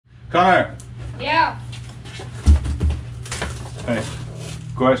Connor. Yeah. Hey,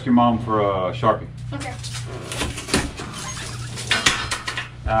 go ask your mom for a Sharpie. Okay.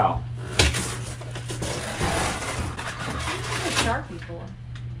 Ow. What's a Sharpie for?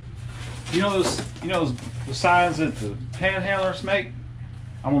 You know those the signs that the panhandlers make?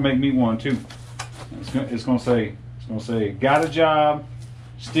 I'm gonna make me one too. It's gonna say got a job,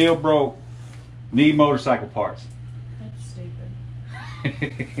 still broke, need motorcycle parts. That's stupid.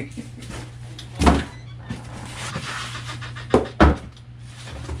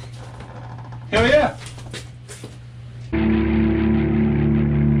 Hell yeah.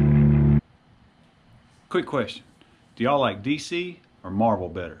 Quick question. Do y'all like DC or Marvel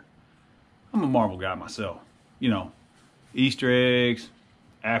better? I'm a Marvel guy myself. You know, Easter eggs,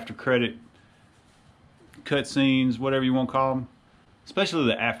 after credit, cutscenes, whatever you want to call them. Especially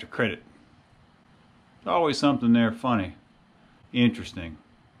the after credit. There's always something there funny, interesting,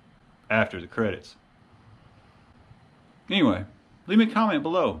 after the credits. Anyway, leave me a comment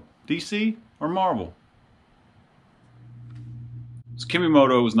below. DC or Marvel? So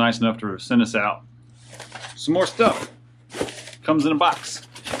Kemimoto was nice enough to send us out some more stuff. Comes in a box.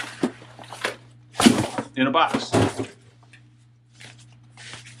 In a box.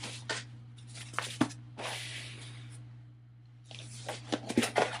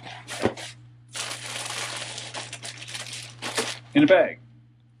 In a bag.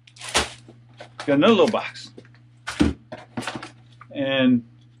 Got another little box. And,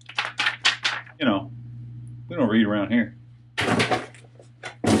 you know, we don't read around here.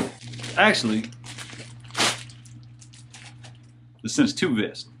 Actually, they sent us two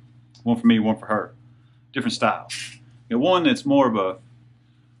vests. One for me, one for her. Different styles. You got one that's more of a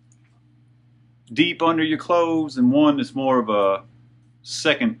deep under your clothes, and one that's more of a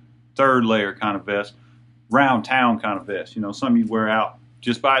second, third layer kind of vest. Round town kind of vest. You know, some you'd wear out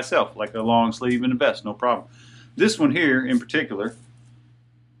just by itself, like a long sleeve and a vest, no problem. This one here in particular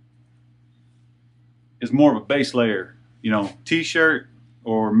is more of a base layer. You know, t-shirt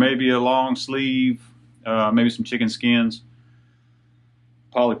or maybe a long sleeve, maybe some chicken skins,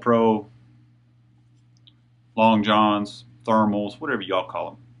 polypro, long johns, thermals, whatever y'all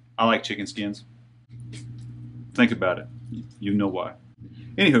call them. I like chicken skins. Think about it. You know why.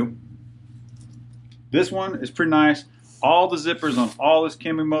 Anywho, this one is pretty nice. All the zippers on all this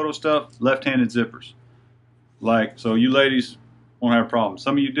Kemimoto stuff, left-handed zippers. Like, so you ladies won't have problems.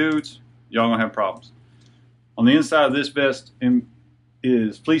 Some of you dudes, y'all gonna have problems. On the inside of this vest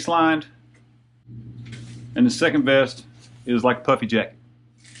is fleece lined, and the second vest is like a puffy jacket,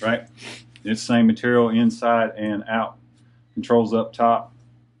 right? It's the same material inside and out. Controls up top.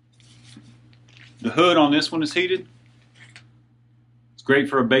 The hood on this one is heated. It's great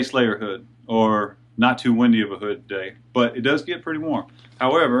for a base layer hood, or not too windy of a hood day, but it does get pretty warm.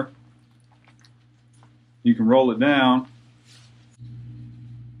 However, you can roll it down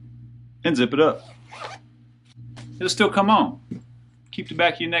and zip it up. It'll still come on. Keep the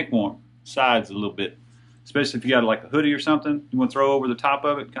back of your neck warm, sides a little bit. Especially if you got like a hoodie or something you want to throw over the top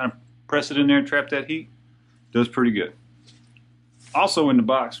of it, kind of press it in there and trap that heat. Does pretty good. Also in the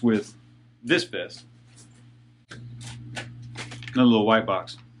box with this vest, another little white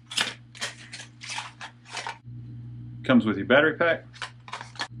box. Comes with your battery pack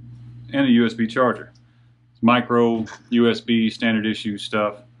and a USB charger. It's micro USB, standard issue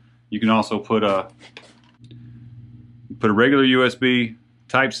stuff. You can also put a regular USB,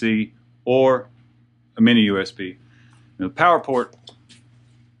 Type-C, or a mini USB. And the power port,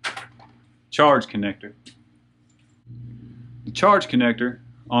 charge connector. The charge connector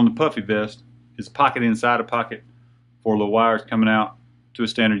on the puffy vest is a pocket inside a pocket for little wires coming out to a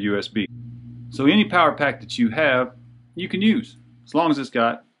standard USB. So any power pack that you have, you can use, as long as it's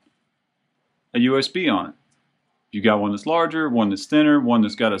got a USB on it. If you got one that's larger, one that's thinner, one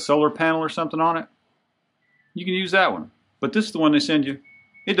that's got a solar panel or something on it, you can use that one. But this is the one they send you.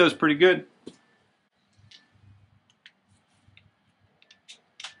 It does pretty good.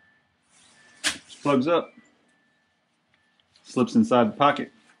 Just plugs up, slips inside the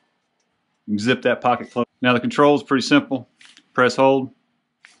pocket. You can zip that pocket closed. Now the control is pretty simple. Press hold,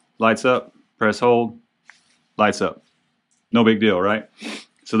 lights up, press hold, lights up. No big deal, right?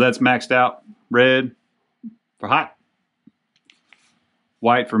 So that's maxed out. Red for hot,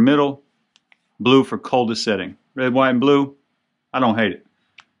 white for middle, blue for coldest setting. Red, white, and blue, I don't hate it.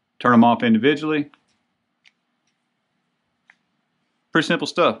 Turn them off individually. Pretty simple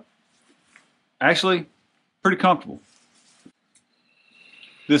stuff. Actually, pretty comfortable.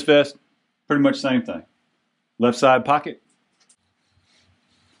 This vest, pretty much the same thing. Left side pocket,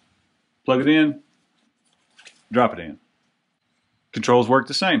 plug it in, drop it in. Controls work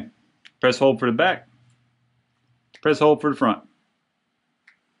the same. Press hold for the back. Press hold for the front.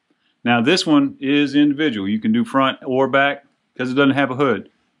 Now this one is individual. You can do front or back because it doesn't have a hood.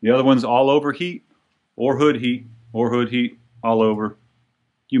 The other one's all over heat or hood heat all over.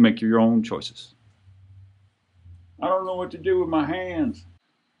 You make your own choices. I don't know what to do with my hands.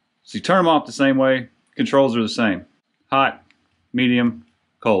 So you turn them off the same way. Controls are the same. Hot, medium,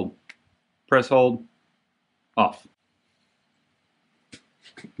 cold. Press hold, off.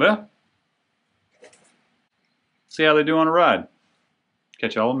 Well, see how they do on a ride.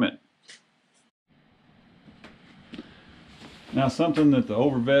 Catch y'all in a minute. Now something that the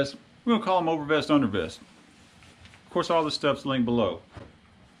overvest, we're gonna call them overvest, undervest. Of course, all this stuff's linked below.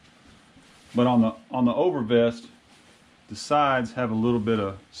 But on the overvest, the sides have a little bit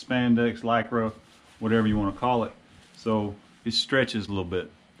of spandex, lycra, whatever you want to call it. So it stretches a little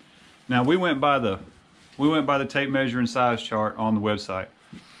bit. Now we went by the tape measure and size chart on the website.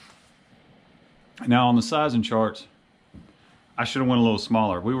 Now on the sizing charts, I should have went a little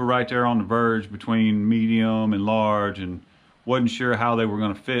smaller. We were right there on the verge between medium and large and wasn't sure how they were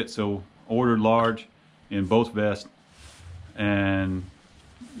going to fit, so ordered large in both vests and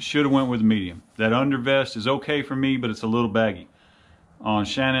should have went with the medium. That under vest is okay for me, but it's a little baggy. On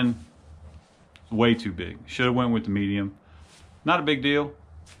Shannon, way too big. Should have went with the medium. Not a big deal.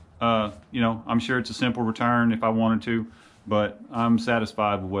 You know, I'm sure it's a simple return if I wanted to, but I'm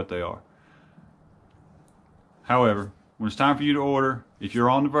satisfied with what they are. However, when it's time for you to order, if you're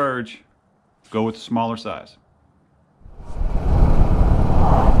on the verge, go with the smaller size.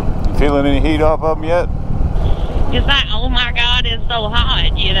 Feeling any heat off of them yet? It's like, oh my God, it's so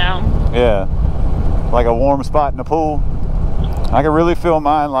hot, you know? Yeah, like a warm spot in the pool. I can really feel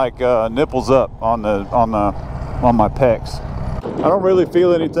mine like nipples up on my pecs. I don't really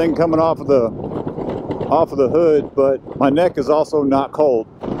feel anything coming off of the hood, but my neck is also not cold.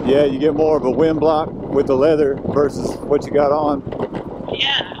 Yeah, you get more of a wind block with the leather versus what you got on.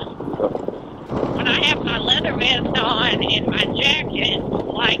 Yeah. When I have my leather vest on and my jacket,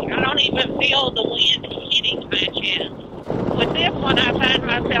 like, I don't even feel the wind hitting my chest. With this one, I find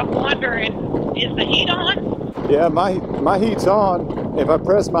myself wondering, is the heat on? Yeah, my heat's on. If I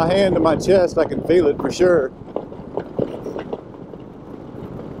press my hand to my chest, I can feel it for sure.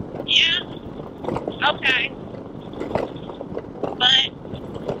 Yeah. Okay. But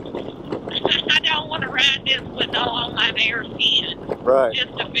I don't want to ride this with all my bare skin. Right.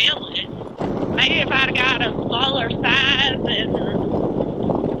 Just to feel it. Maybe if I'd got a smaller size and,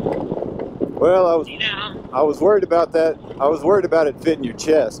 well, I was worried about that. I was worried about it fitting your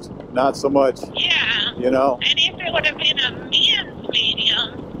chest, not so much. Yeah. You know. And if it would have been a men's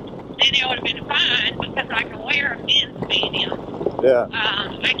medium, then it would have been fine because I can wear a men's medium. Yeah.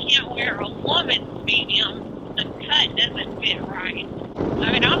 I can't wear a woman's medium. The cut doesn't fit right.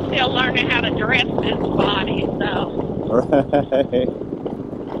 I mean, I'm still learning how to dress this body, so. Right.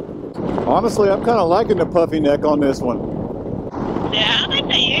 Honestly, I'm kind of liking the puffy neck on this one. Yeah, I think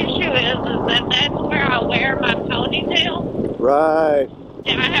the issue is that that's where I wear my ponytail. Right.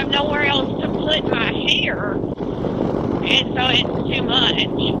 And I have nowhere else to put my hair. And so it's too much.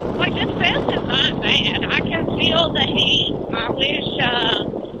 Like, this vest is not bad. I can feel the heat. I wish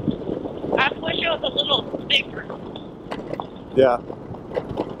it was a little thicker. Yeah.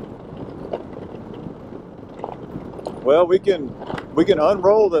 Well, we can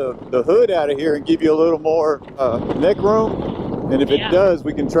unroll the hood out of here and give you a little more neck room, and if it does,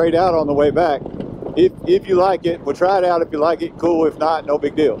 we can trade out on the way back. If you like it, we'll try it out. If you like it, cool. If not, no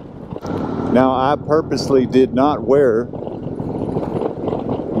big deal. Now, I purposely did not wear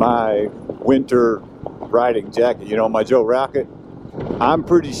my winter riding jacket, you know, my Joe Rocket. I'm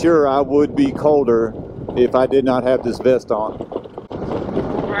pretty sure I would be colder if I did not have this vest on.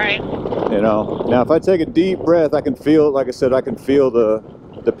 Right. You know, now if I take a deep breath, I can feel, like I said, I can feel the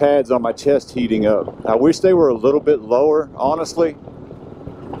pads on my chest heating up. I wish they were a little bit lower, honestly,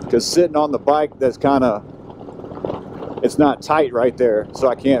 because sitting on the bike, that's kind of, it's not tight right there, so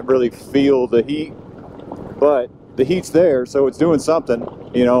I can't really feel the heat, but the heat's there, so it's doing something,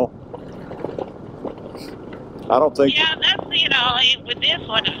 you know. I don't think... Yeah, that's, you know, with this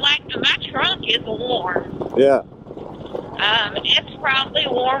one, like, my trunk is warm. Yeah. It's probably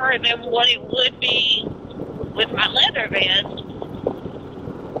warmer than what it would be with my leather vest.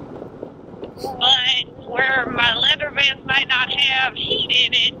 But where my leather vest might not have heat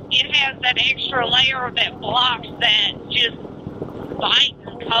in it, it has that extra layer that blocks that just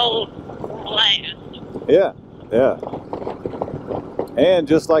biting cold blast. Yeah, yeah. And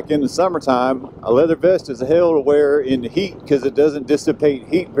just like in the summertime, a leather vest is a hell to wear in the heat because it doesn't dissipate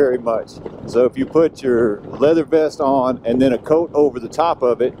heat very much. So if you put your leather vest on and then a coat over the top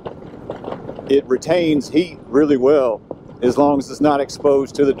of it, it retains heat really well as long as it's not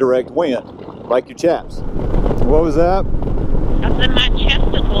exposed to the direct wind, like your chaps. What was that? I said my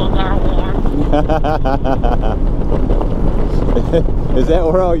chesticles are warm. Is that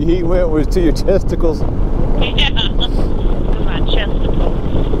where all your heat went, was to your testicles? Yeah, my chesticles.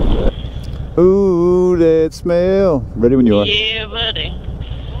 Ooh, that smell. Ready when you are. Yeah, buddy.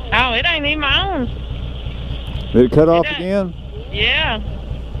 Oh, it ain't even my own. Did it cut off again? Yeah.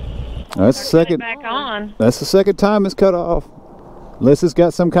 That's the second. Back on. That's the second time it's cut off. Unless it's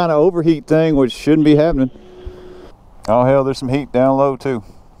got some kind of overheat thing, which shouldn't be happening. Oh hell, there's some heat down low too.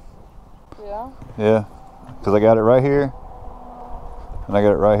 Yeah? Yeah, because I got it right here, and I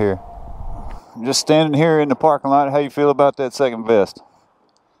got it right here. I'm just standing here in the parking lot. How you feel about that second vest?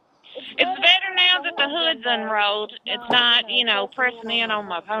 It's better now that the hood's unrolled. It's not, you know, pressing in on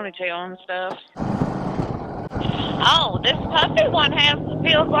my ponytail and stuff. Oh, this puppy one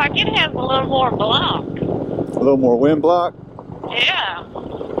feels like it has a little more block. A little more wind block? Yeah.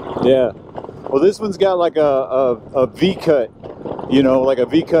 Yeah. Well, this one's got like a V-cut, you know, like a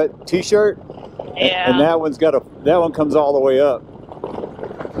V-cut T-shirt. Yeah. And that one comes all the way up.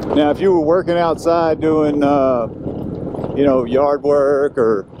 Now, if you were working outside doing, you know, yard work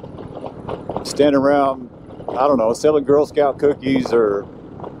or standing around, I don't know, selling Girl Scout cookies or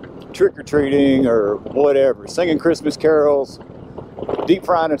trick-or-treating or whatever, singing Christmas carols, deep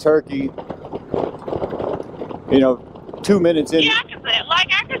frying a turkey, you know, 2 minutes in. Yeah,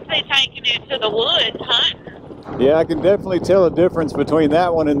 I could see taking it to the woods hunting. Yeah, I can definitely tell a difference between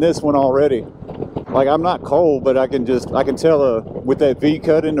that one and this one already. Like, I'm not cold, but I can tell with that V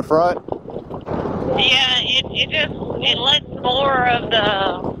cut in the front. Yeah, it lets more of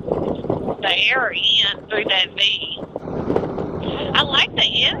the air in through that V. I like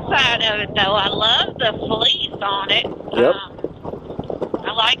the inside of it though. I love the fleece on it. Yep.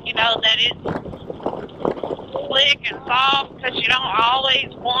 I like, you know, that it's slick and soft, because you don't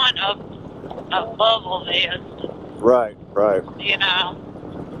always want a bubble vest. Right, right. You know.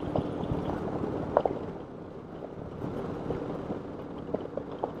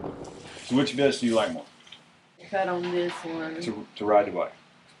 So which vest do you like more? Cut on this one. To ride the bike?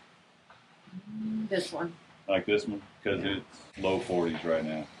 This one. Like this one? Because it's low 40s right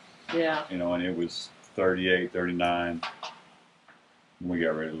now. Yeah. You know, and it was 38, 39 when we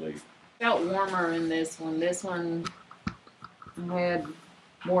got ready to leave. Felt warmer in this one. This one had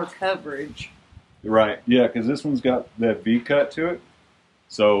more coverage. Right, yeah, because this one's got that V cut to it,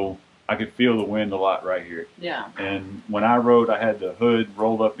 so I could feel the wind a lot right here. Yeah. And when I rode, I had the hood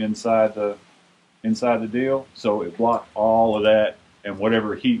rolled up inside the deal, so it blocked all of that, and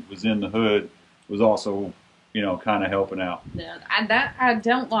whatever heat was in the hood was also, you know, kind of helping out. Yeah, I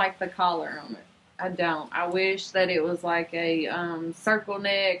don't like the collar on it. I don't. I wish that it was like a circle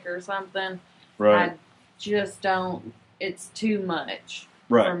neck or something. Right. I just don't. It's too much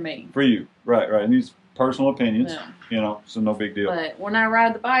right. for me. For you. Right, right. And these personal opinions, Yeah. you know, so no big deal. But when I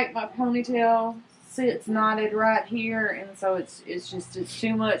ride the bike, my ponytail sits knotted right here, and so it's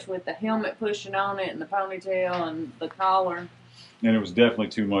too much with the helmet pushing on it and the ponytail and the collar. And it was definitely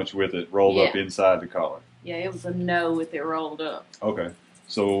too much with it rolled up inside the collar. Yeah, it was a no with it rolled up. Okay.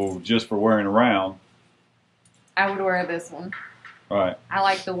 So just for wearing around, I would wear this one. right. I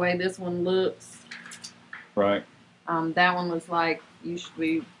like the way this one looks. Right. That one was like, you should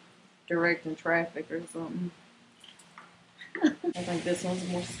be directing traffic or something. I think this one's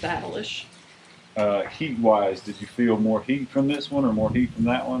more stylish. Heat-wise, did you feel more heat from this one or more heat from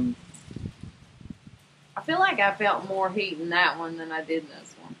that one? I feel like I felt more heat in that one than I did in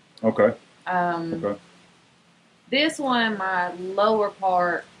this one. Okay. Okay. This one, my lower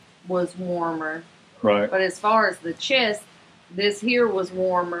part was warmer. Right. But as far as the chest, this here was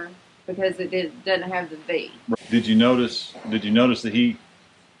warmer because it doesn't have the V. Did you notice the heat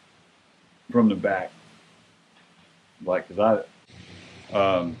from the back? Like, cause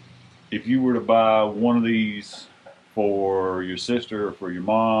if you were to buy one of these for your sister or for your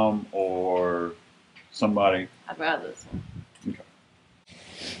mom or somebody, I'd buy this one. Okay.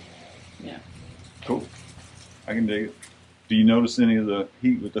 Yeah. Cool. I can dig it. Do you notice any of the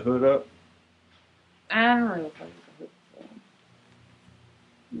heat with the hood up? I don't really play with the hood.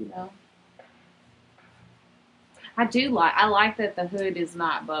 You know. I like that the hood is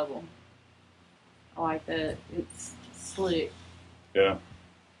not bubble. I like that it's slick. Yeah.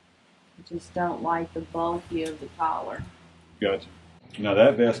 I just don't like the bulky of the collar. Gotcha. Now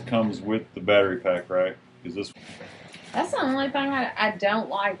that vest comes with the battery pack, right? Is this? That's the only thing I don't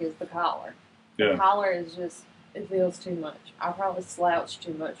like is the collar. Yeah. The collar is just, it feels too much. I probably slouch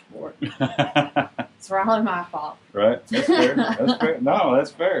too much for it. It's probably my fault. Right. That's fair. That's fair. No,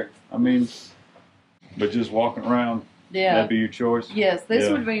 that's fair. I mean, but just walking around, Yeah. that'd be your choice? Yes, this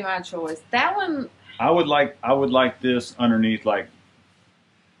Yeah. would be my choice. That one, I would like this underneath, like,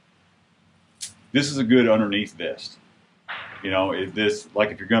 this is a good underneath vest. You know, if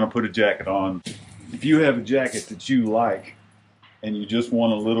you're going to put a jacket on, if you have a jacket that you like and you just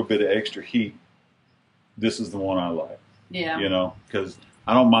want a little bit of extra heat, this is the one I like. yeah. You know, because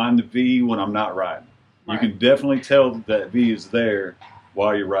I don't mind the V when I'm not riding. You Right. can definitely tell that V is there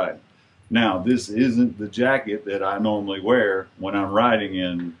while you're riding. Now, this isn't the jacket that I normally wear when I'm riding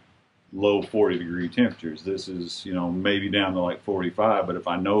in low 40-degree temperatures. This is, you know, maybe down to like 45, but if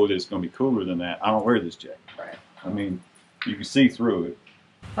I know that it's going to be cooler than that, I don't wear this jacket. Right. I mean, you can see through it.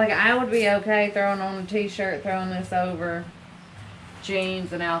 Like, I would be okay throwing on a t-shirt, throwing this over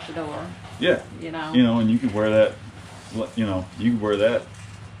jeans and out the door. Yeah. You know. You know, and you can wear that, you know, you can wear that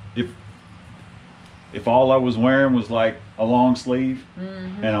if all I was wearing was like a long sleeve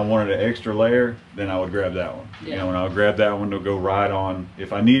and I wanted an extra layer, then I would grab that one. Yeah. You know, and I would grab that one to go ride on.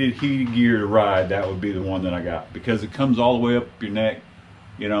 If I needed heated gear to ride, that would be the one that I got, because it comes all the way up your neck.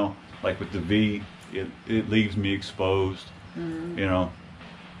 You know, like with the V, it leaves me exposed. You know.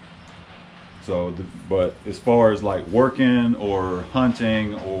 So, but as far as like working or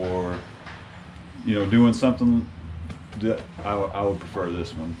hunting or, you know, doing something, I would prefer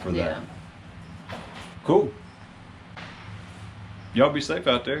this one for that. Yeah. Cool. Y'all be safe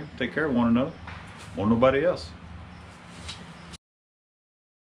out there. Take care of one another. Or nobody else.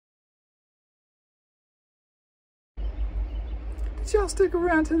 Did y'all stick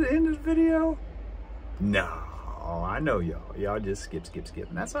around to the end of the video? No, I know y'all. Y'all just skip.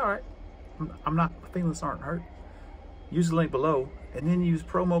 And that's all right. I'm not, my feelings aren't hurt. Use the link below and then use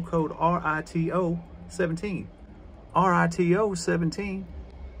promo code RITO17. RITO17.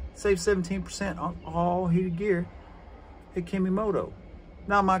 Save 17% on all heated gear at Kemimoto.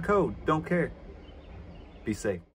 Not my code. Don't care. Be safe.